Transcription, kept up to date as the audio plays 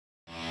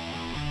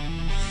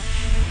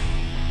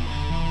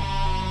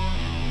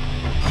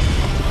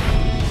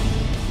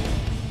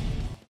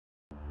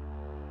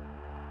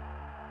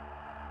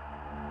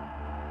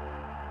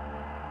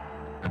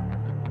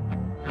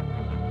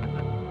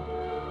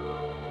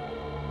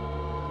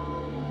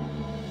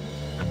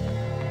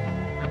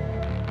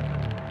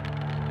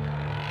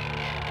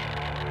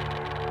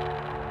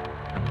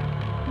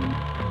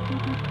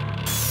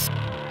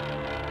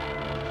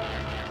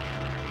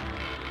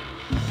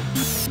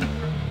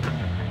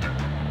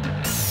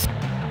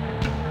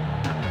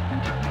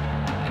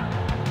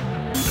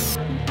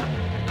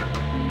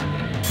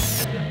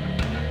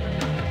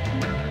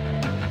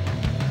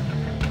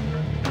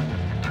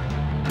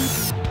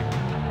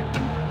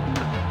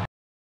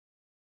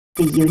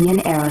The Union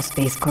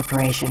Aerospace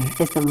Corporation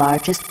is the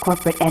largest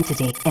corporate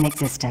entity in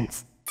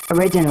existence.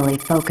 Originally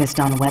focused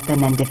on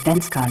weapon and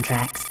defense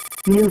contracts,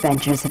 new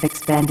ventures have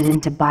expanded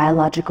into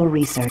biological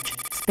research,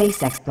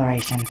 space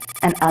exploration,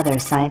 and other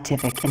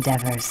scientific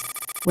endeavors.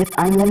 With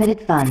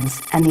unlimited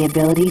funds and the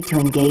ability to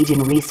engage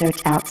in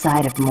research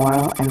outside of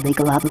moral and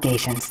legal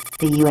obligations,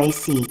 the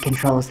UAC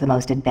controls the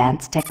most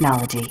advanced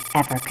technology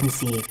ever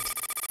conceived.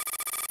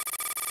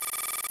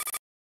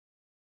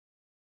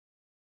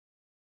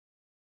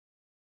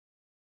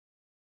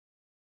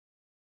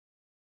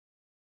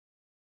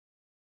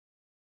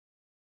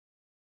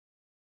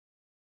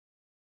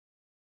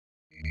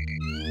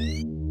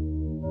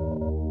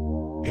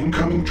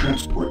 Incoming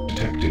transport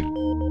detected.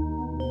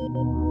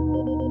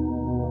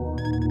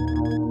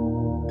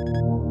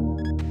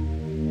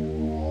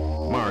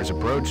 Mars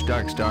approach,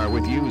 Dark Star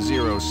with you,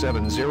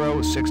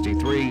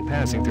 07063,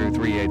 passing through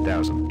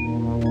 38,000.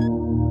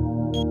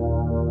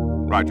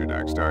 Roger,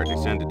 Dark Star.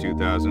 Descend to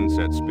 2000,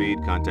 set speed,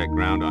 contact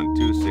ground on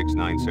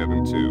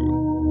 26972.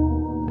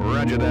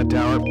 Roger that,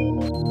 Tower.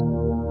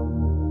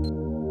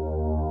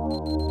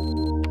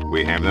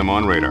 We have them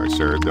on radar,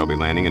 sir. They'll be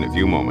landing in a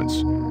few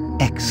moments.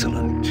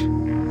 Excellent.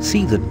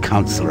 See that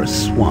Counselor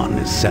Swan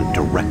is sent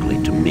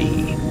directly to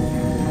me.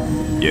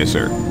 Yes,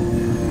 sir.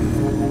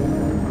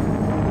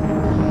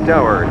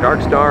 Tower,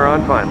 Dark Star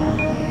on final.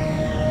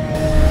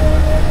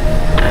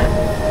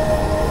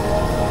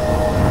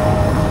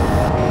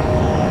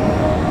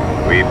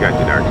 We've got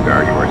you, Dark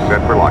Star. You are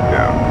set for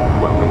lockdown.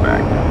 Welcome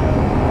back.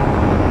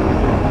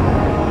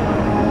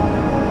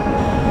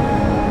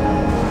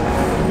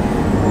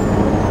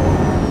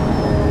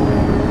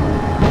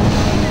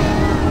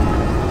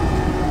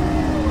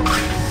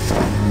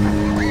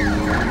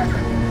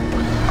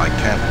 I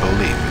can't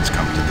believe it's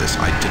come to this.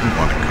 I didn't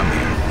want to come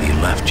here. He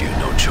left you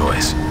no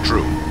choice.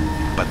 True,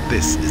 but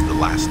this is the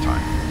last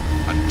time.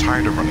 I'm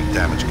tired of running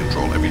damage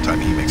control every time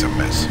he makes a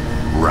mess.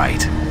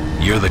 Right.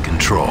 You're the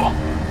control.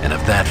 And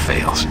if that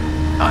fails,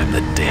 I'm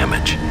the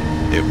damage.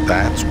 If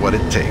that's what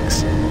it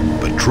takes,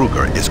 the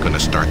Kruger is going to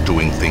start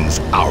doing things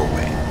our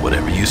way.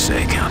 Whatever you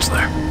say,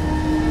 Counselor.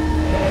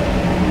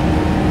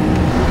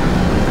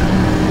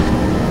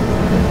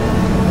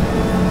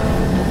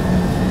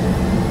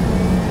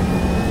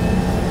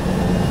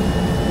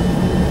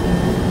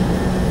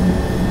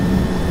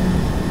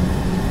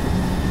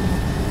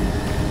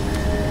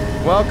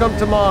 Welcome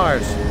to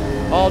Mars.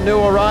 All new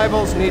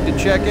arrivals need to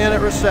check in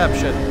at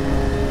reception.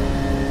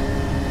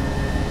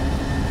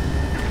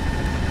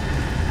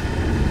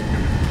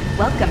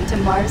 Welcome to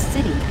Mars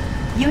City,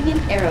 Union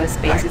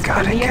Aerospace's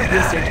premier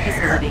research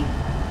facility.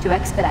 To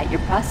expedite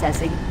your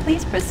processing,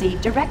 please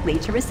proceed directly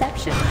to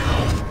reception.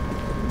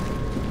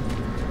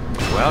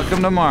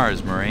 Welcome to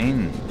Mars,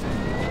 Marine.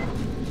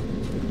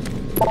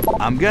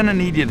 I'm gonna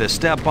need you to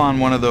step on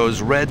one of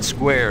those red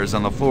squares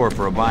on the floor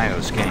for a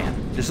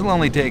bioscan. This'll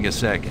only take a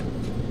second.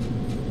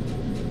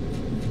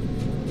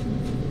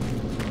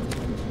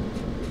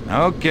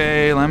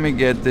 Okay, let me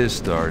get this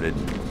started.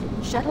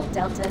 Shuttle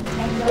Delta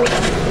Tango.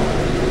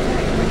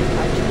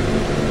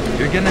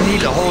 You're gonna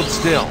need to hold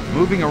still.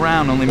 Moving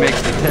around only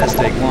makes the test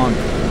take longer.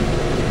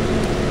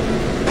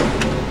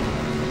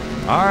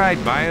 All right,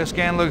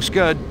 bioscan looks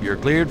good. You're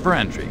cleared for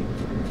entry.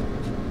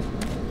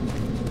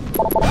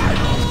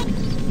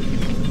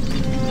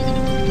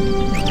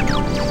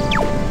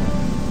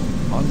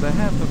 On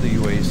behalf of the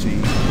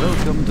UAC,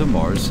 welcome to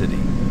Mars City.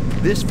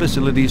 This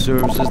facility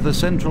serves as the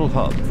central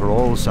hub for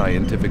all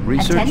scientific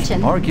research,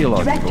 Attention.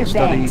 archaeological Director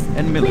study, Banks,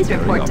 and military please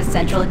report to operations.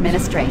 Central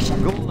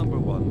Administration. Goal number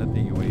 1 at the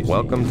UAC.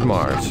 Welcome to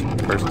Mars.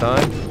 First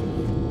time?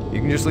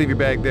 You can just leave your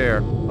bag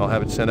there. I'll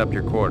have it sent up to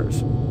your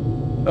quarters.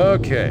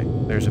 Okay,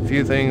 there's a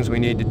few things we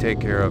need to take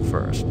care of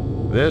first.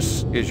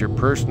 This is your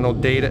personal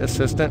data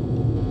assistant.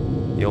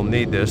 You'll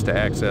need this to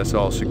access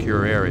all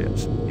secure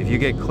areas. If you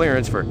get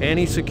clearance for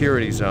any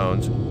security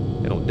zones,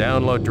 it'll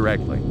download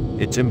directly.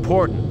 It's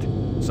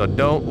important, so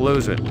don't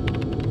lose it.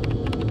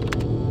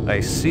 I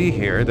see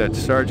here that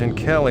Sergeant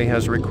Kelly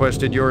has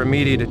requested your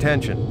immediate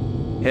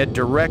attention. Head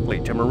directly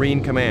to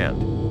Marine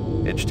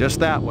Command. It's just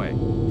that way.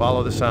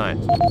 Follow the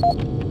signs.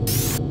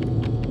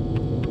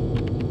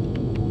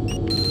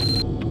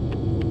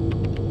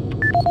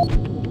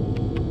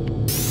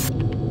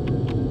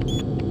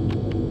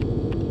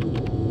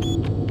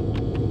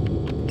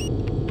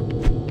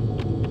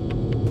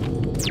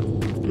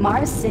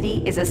 Mars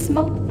City is a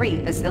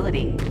smoke-free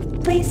facility.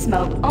 Please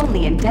smoke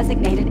only in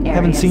designated areas.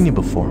 Haven't seen you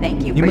before.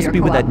 Thank you You for must your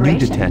be with that new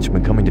cooperation.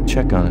 detachment coming to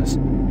check on us.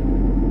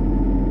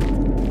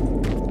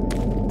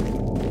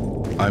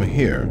 I'm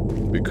here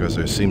because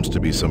there seems to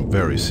be some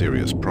very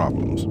serious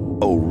problems.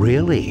 Oh,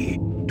 really?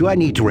 Do I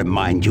need to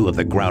remind you of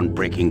the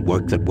groundbreaking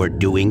work that we're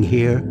doing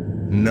here?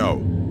 No,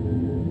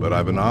 but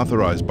I've been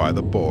authorized by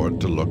the board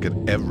to look at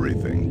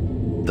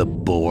everything. The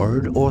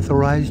board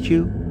authorized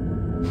you?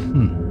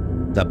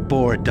 The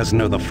board doesn't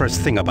know the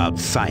first thing about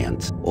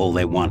science. All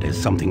they want is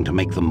something to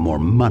make them more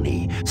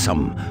money,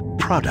 some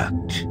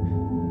product.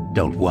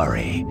 Don't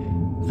worry,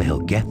 they'll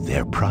get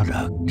their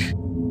product.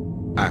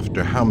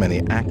 After how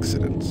many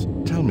accidents?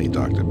 Tell me,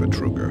 Dr.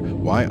 Betruger,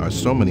 why are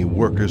so many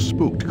workers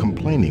spooked,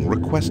 complaining,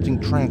 requesting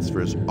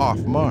transfers off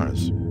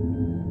Mars?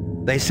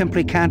 They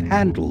simply can't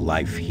handle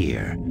life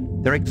here.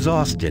 They're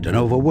exhausted and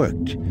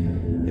overworked.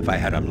 If I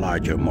had a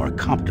larger, more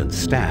competent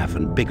staff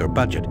and bigger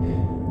budget,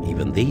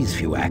 even these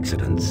few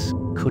accidents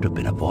could have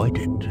been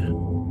avoided.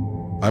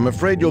 I'm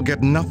afraid you'll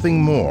get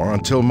nothing more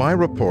until my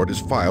report is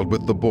filed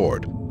with the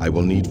board. I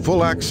will need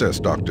full access,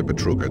 Dr.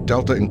 Betruger,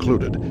 Delta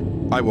included.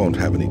 I won't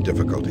have any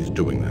difficulties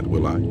doing that,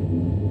 will I?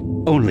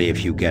 Only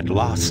if you get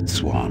lost,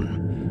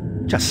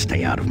 Swan. Just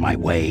stay out of my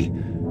way.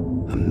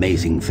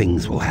 Amazing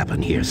things will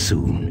happen here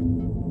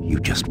soon. You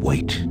just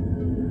wait.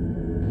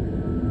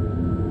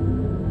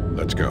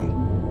 Let's go.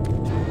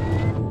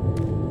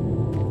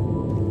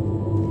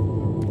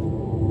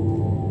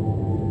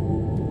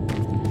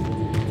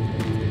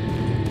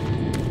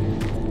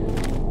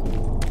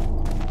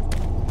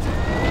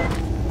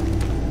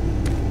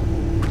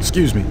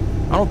 Excuse me,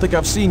 I don't think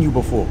I've seen you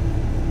before.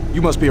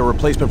 You must be a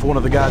replacement for one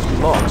of the guys we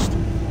lost.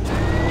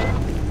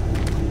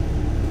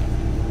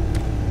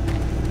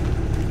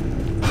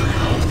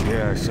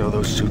 Yeah, so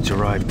those suits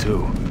arrived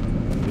too.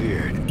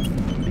 Weird.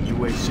 The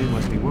UAC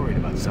must be worried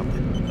about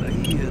something. I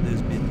hear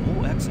there's been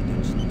more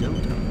accidents in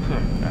Delta.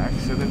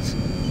 Accidents?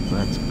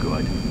 That's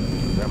good.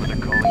 Is that what they're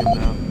calling them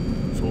now?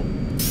 So,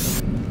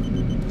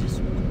 just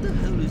what the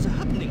hell is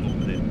happening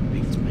over there?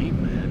 Beats me,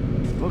 man.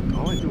 Look,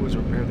 all I do is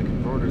repair the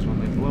converters when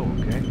they blow,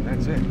 okay?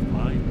 That's it.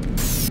 Fine.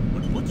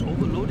 But what's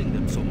overloading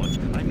them so much?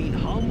 I mean,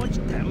 how much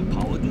damn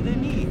power do they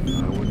need?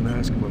 I wouldn't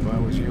ask him if I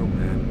was you,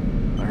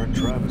 man. I heard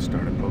Travis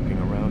started poking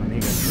around and he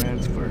got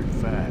transferred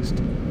fast.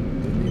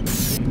 Didn't even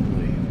see him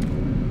leave.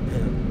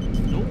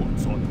 No one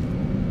saw him.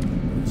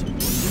 So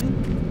was it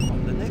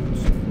on the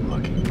next?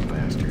 Lucky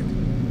bastard.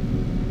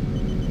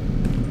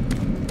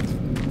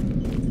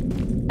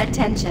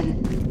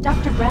 Attention.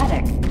 Dr.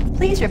 Braddock,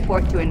 please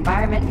report to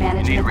Environment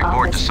Management Need a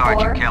report Office to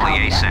Sergeant 4 Kelly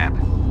Alpha.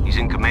 ASAP. He's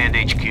in Command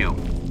HQ.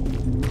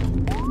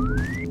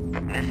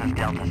 This is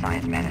Delta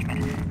Science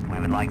Management. We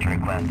would like to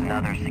request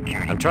another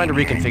security... I'm trying to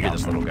reconfigure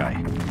this little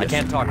guy. I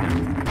can't talk now.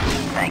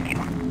 Thank you.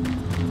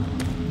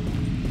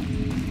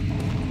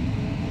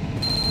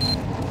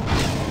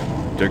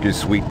 Took your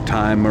sweet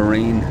time,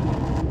 Marine?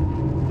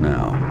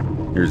 Now,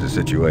 here's the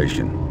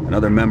situation.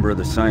 Another member of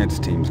the science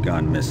team's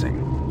gone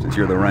missing. Since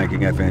you're the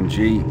ranking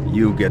FNG,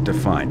 you get to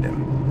find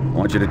him. I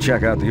want you to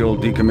check out the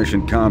old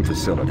decommissioned comm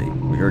facility.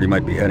 We heard he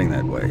might be heading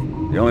that way.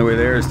 The only way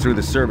there is through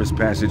the service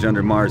passage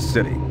under Mars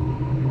City.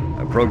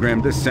 I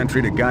programmed this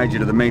sentry to guide you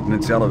to the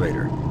maintenance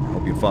elevator. I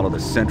hope you follow the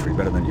sentry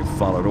better than you've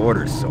followed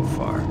orders so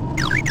far.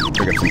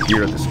 Pick up some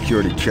gear at the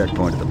security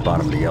checkpoint at the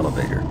bottom of the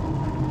elevator.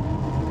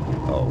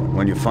 Oh, and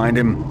when you find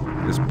him,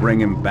 just bring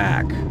him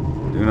back.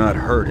 Do not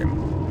hurt him.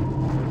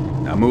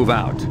 Now move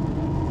out.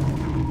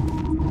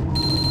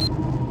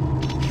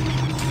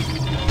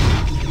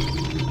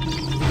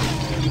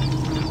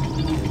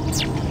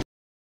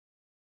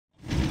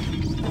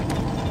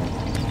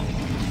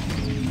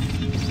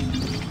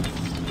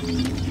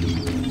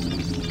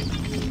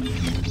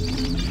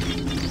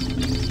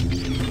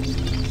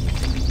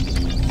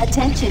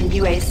 Attention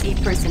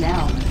UAC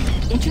personnel.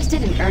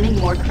 Interested in earning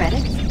more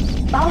credits?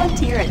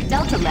 Volunteer at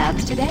Delta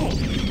Labs today.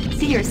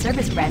 See your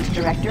service branch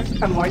director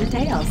for more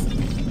details.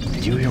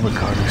 Did you hear what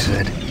Carter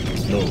said?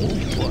 No,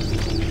 what?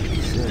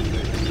 He said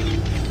that...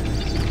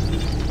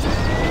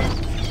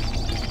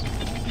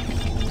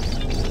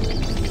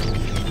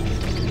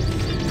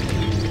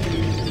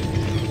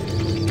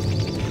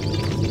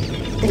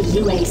 The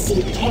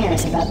UAC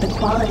cares about the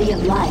quality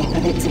of life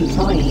of its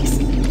employees.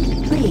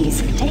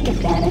 Please take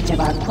advantage of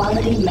our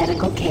quality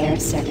medical care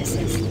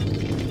services.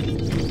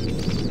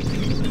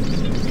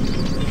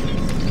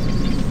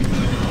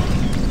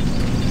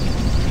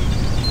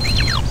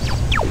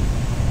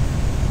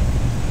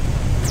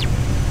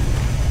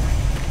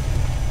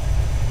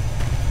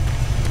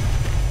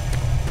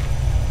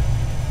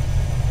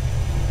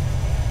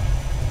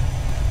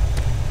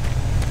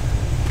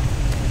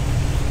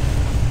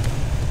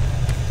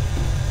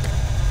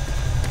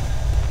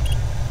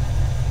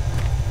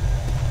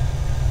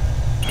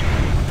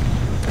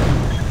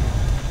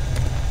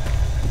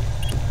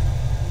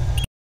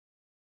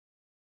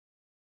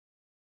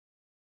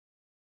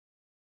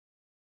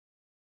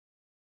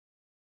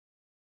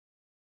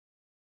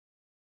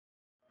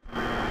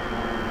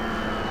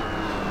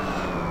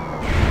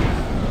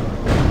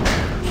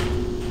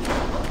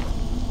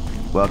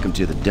 Welcome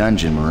to the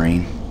dungeon,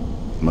 Marine.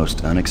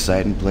 Most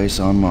unexciting place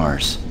on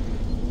Mars.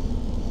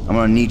 I'm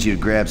gonna need you to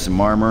grab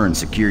some armor and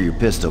secure your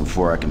pistol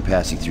before I can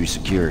pass you through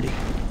security.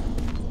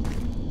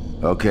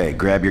 Okay,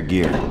 grab your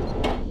gear.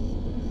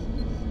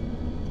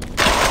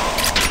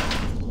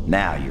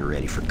 Now you're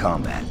ready for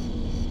combat.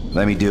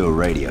 Let me do a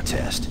radio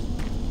test.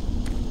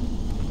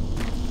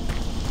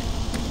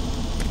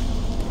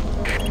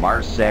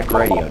 MarsSec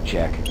radio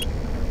check.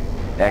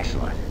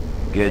 Excellent.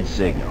 Good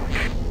signal.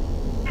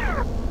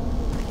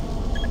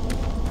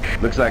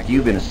 Looks like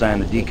you've been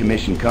assigned the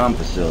decommissioned comm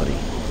facility.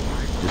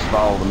 Just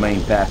follow the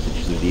main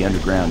passage through the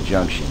underground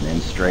junction, then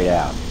straight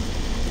out.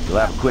 You'll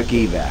have a quick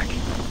evac.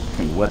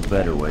 And what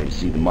better way to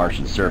see the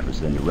Martian surface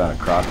than to run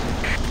across it?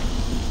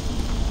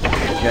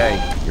 Okay,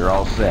 you're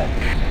all set.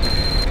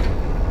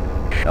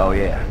 Oh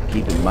yeah,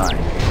 keep in mind,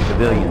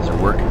 civilians are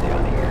working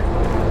down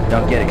here.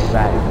 Don't get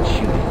excited and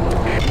shoot.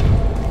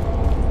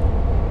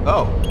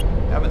 Oh,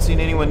 haven't seen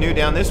anyone new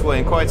down this way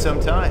in quite some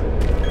time.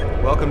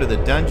 Welcome to the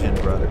dungeon,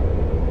 brother.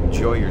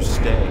 Enjoy your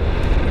stay.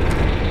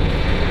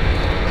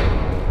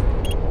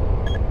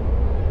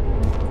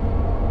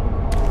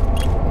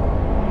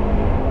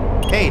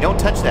 Hey, don't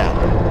touch that.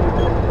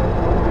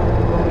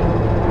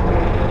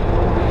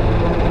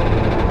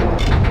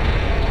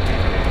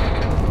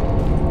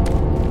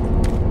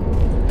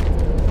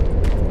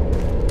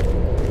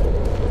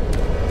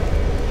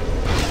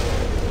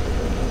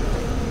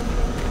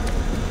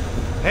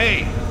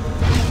 Hey!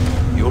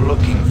 You're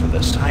looking for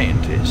the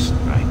scientist,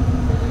 right?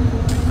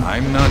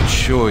 I'm not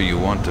sure you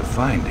want to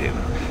find him.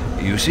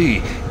 You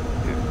see...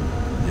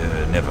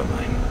 never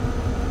mind.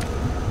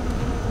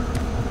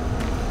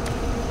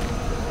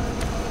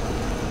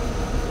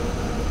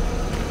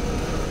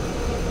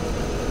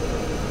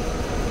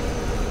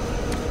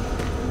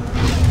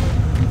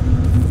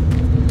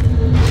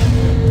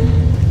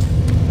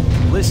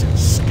 Listen,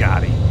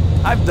 Scotty.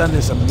 I've done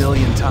this a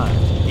million times.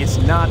 It's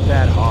not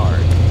that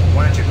hard.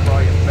 Why don't you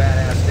crawl your fat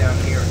ass down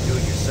here and do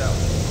it yourself?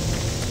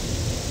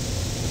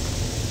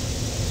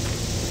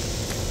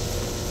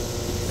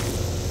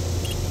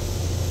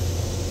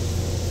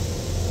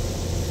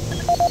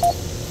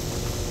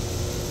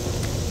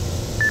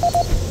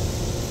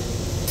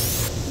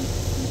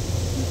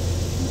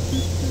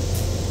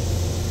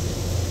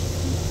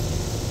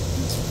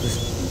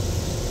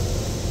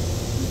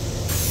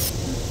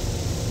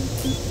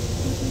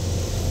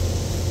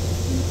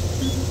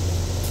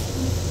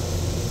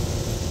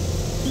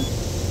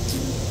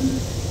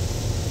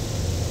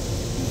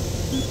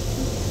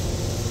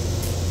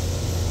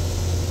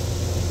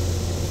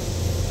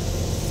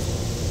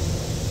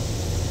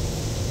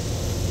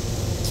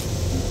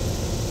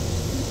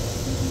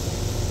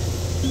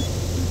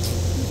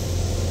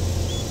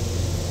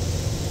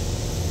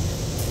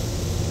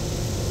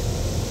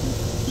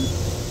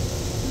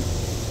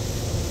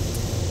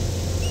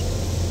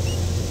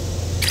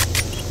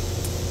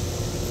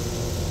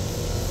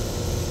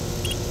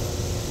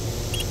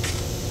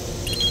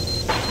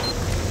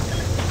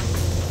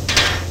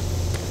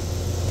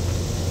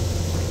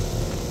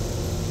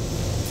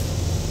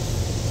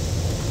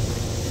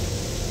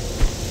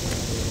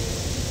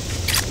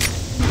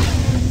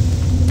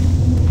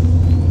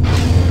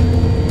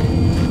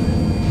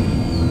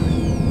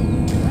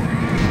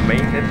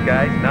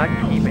 Guys, not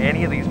keep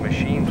any of these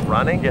machines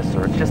running? Yes,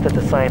 sir. It's just that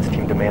the science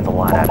team demands a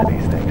lot out of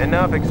these things.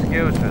 Enough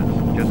excuses.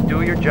 Just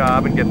do your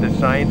job and get the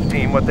science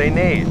team what they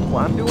need. Well,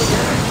 I'm doing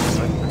that.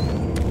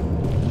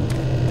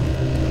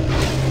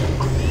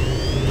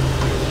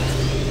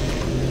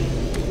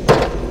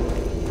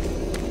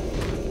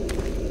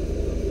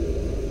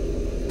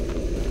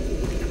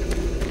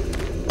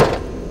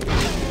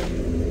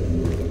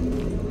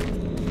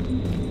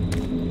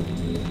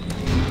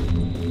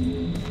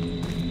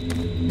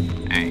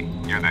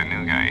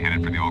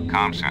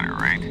 Comm center,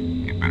 right?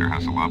 You better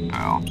hustle up,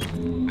 pal.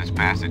 This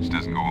passage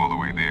doesn't go all the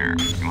way there.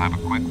 You'll have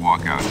a quick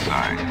walk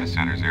outside. The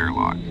center's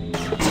airlocked.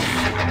 Don't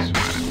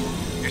sweat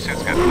it. Your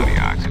suit's got plenty of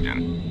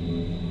oxygen.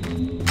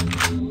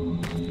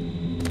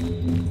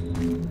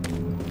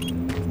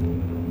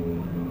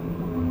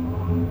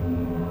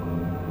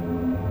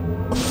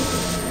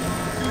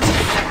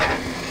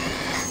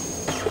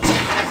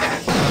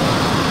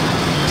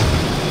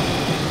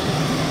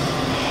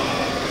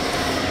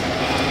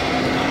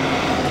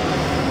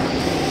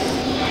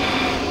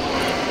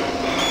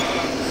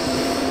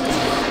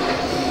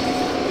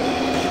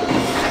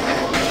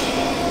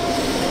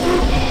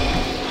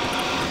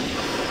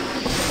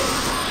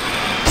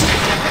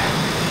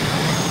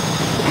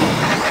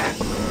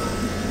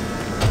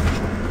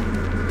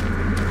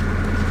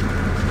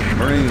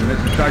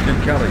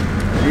 Sergeant Kelly,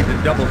 you need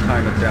to double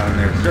time it down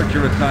there. Search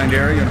your assigned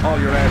area and haul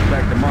your ass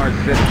back to Mars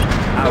City.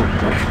 Out.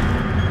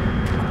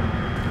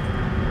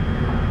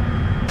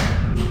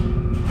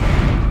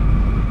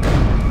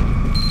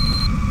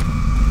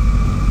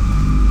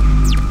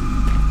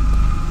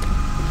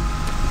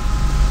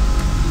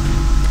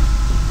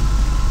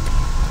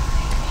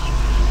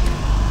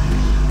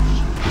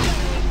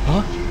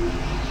 Huh?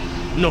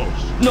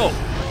 No,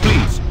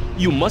 please.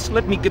 You must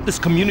let me get this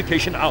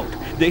communication out.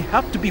 They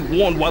have to be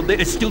warned while there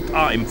is still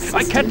time.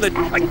 I can't let...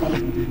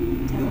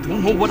 You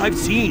don't know what I've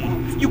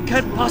seen. You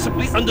can't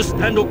possibly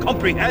understand or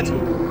comprehend.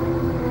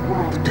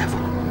 The devil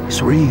is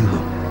real.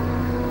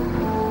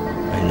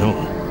 I know.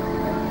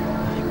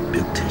 I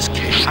built his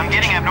cage. I'm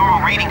getting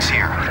abnormal readings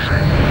here. This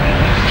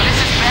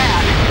is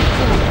bad.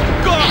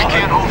 God! I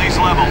can't hold these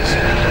levels.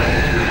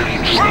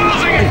 We're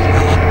losing it!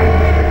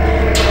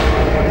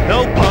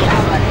 Help us!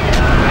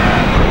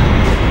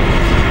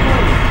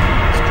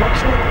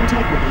 Structural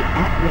integrity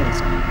at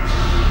risk.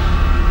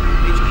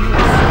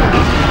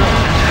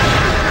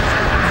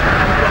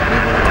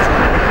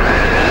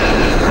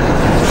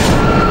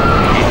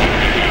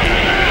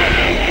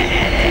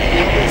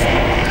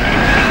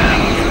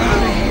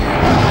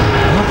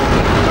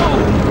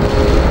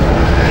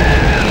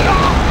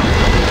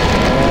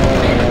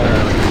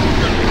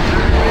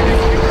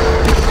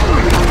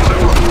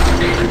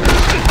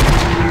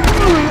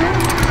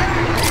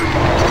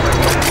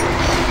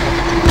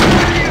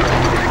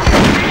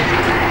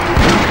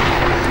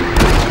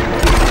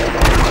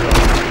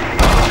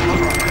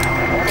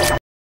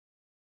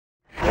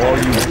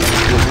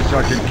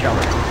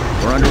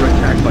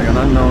 attacked by an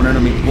unknown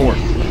enemy force.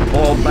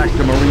 Fall back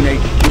to Marine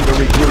HQ to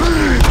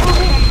regroup.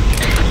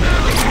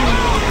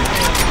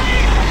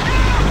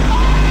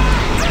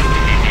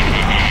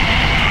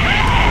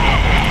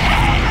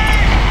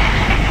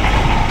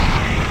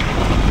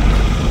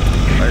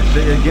 I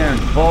say again,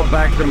 fall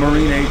back to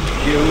Marine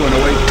HQ and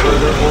await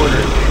further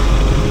orders.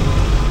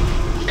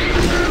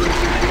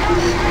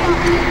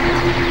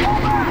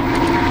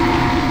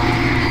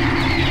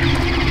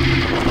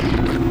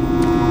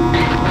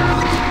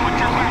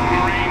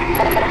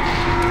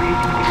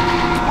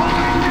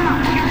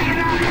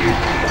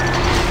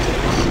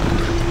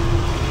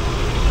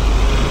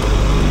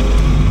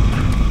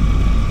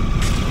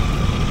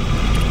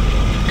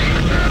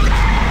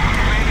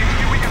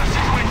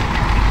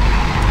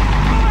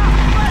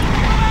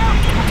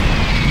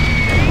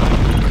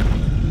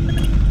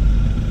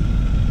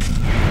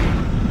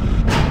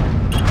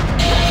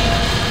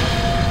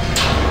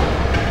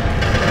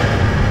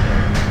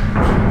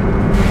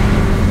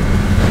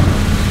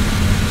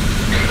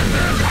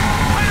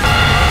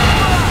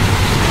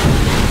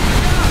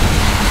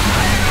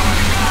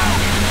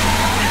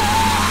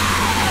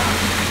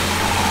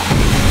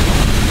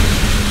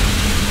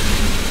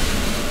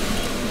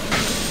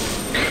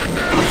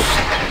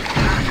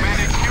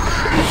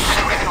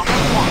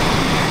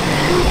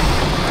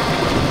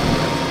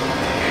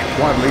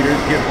 Squad leaders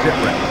give sit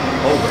rep.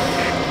 Over.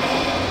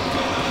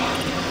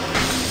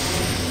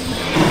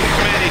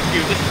 Command HQ,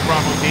 this is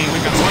Bravo team.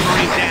 We've got 1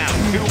 Marine down,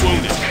 2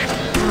 wounded.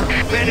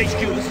 Command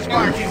HQ, this is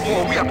Fire Team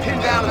 4. We are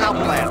pinned down and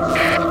outflanked.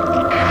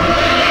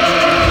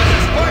 This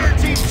is Fire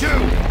Team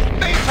 2.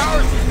 Main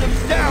power systems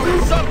down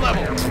at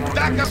sub-level.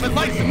 Backup and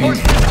life support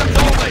systems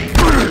only.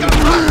 We've got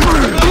lots of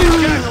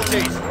civilian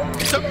casualties.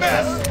 It's a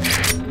mess.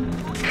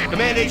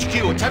 Command HQ,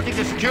 attempting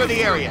to secure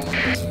the area.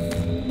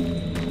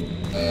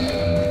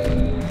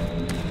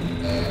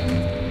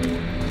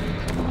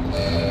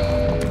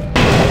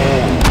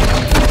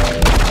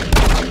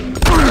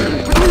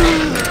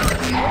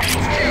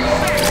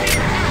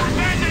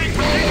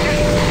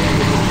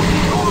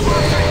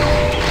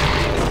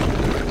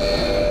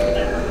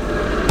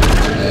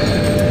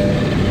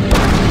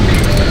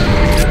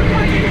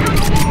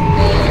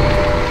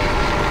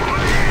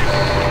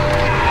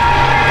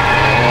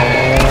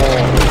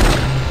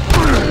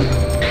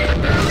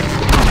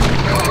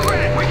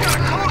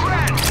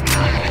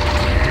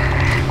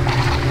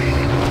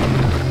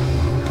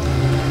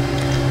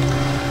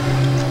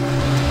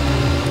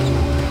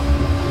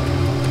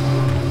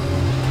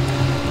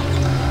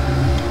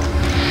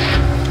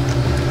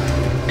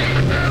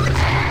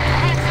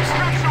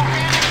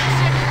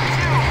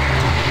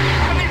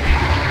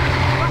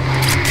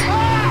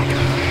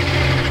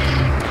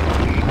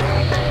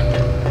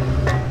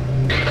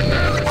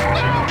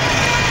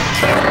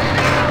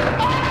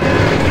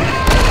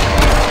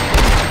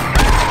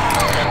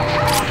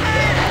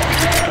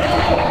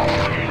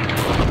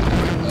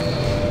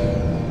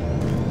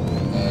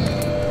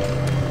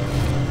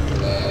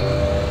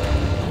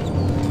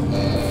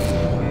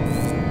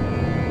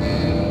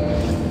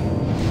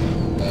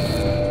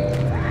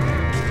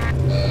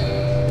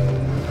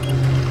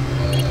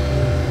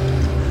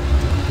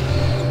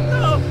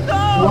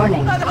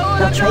 Warning.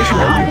 Filtration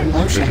arm in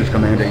motion. This is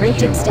Command HQ.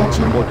 Bridge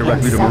extension Report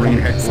directly in to Marine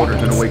 7 headquarters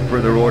and seconds. await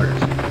further orders.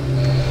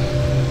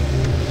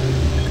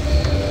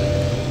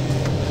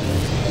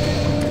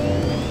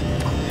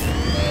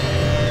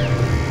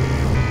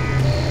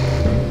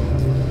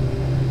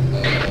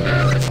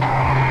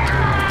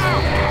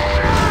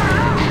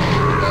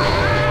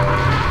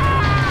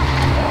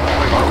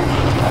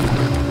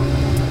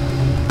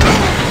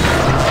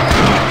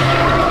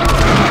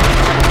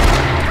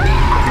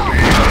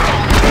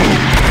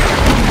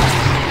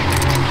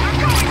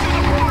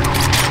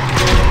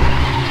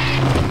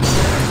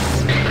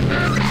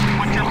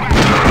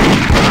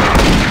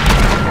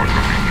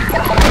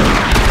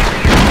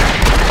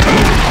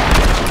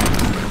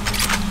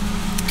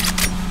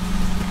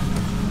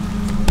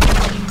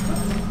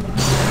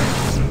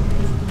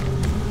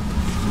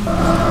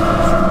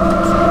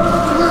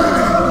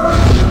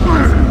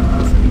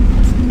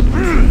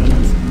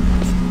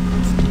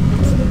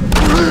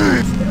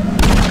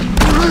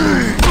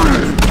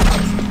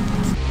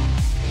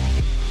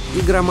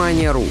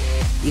 Игромания.ру.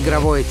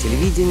 Игровое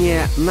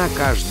телевидение на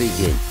каждый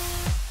день.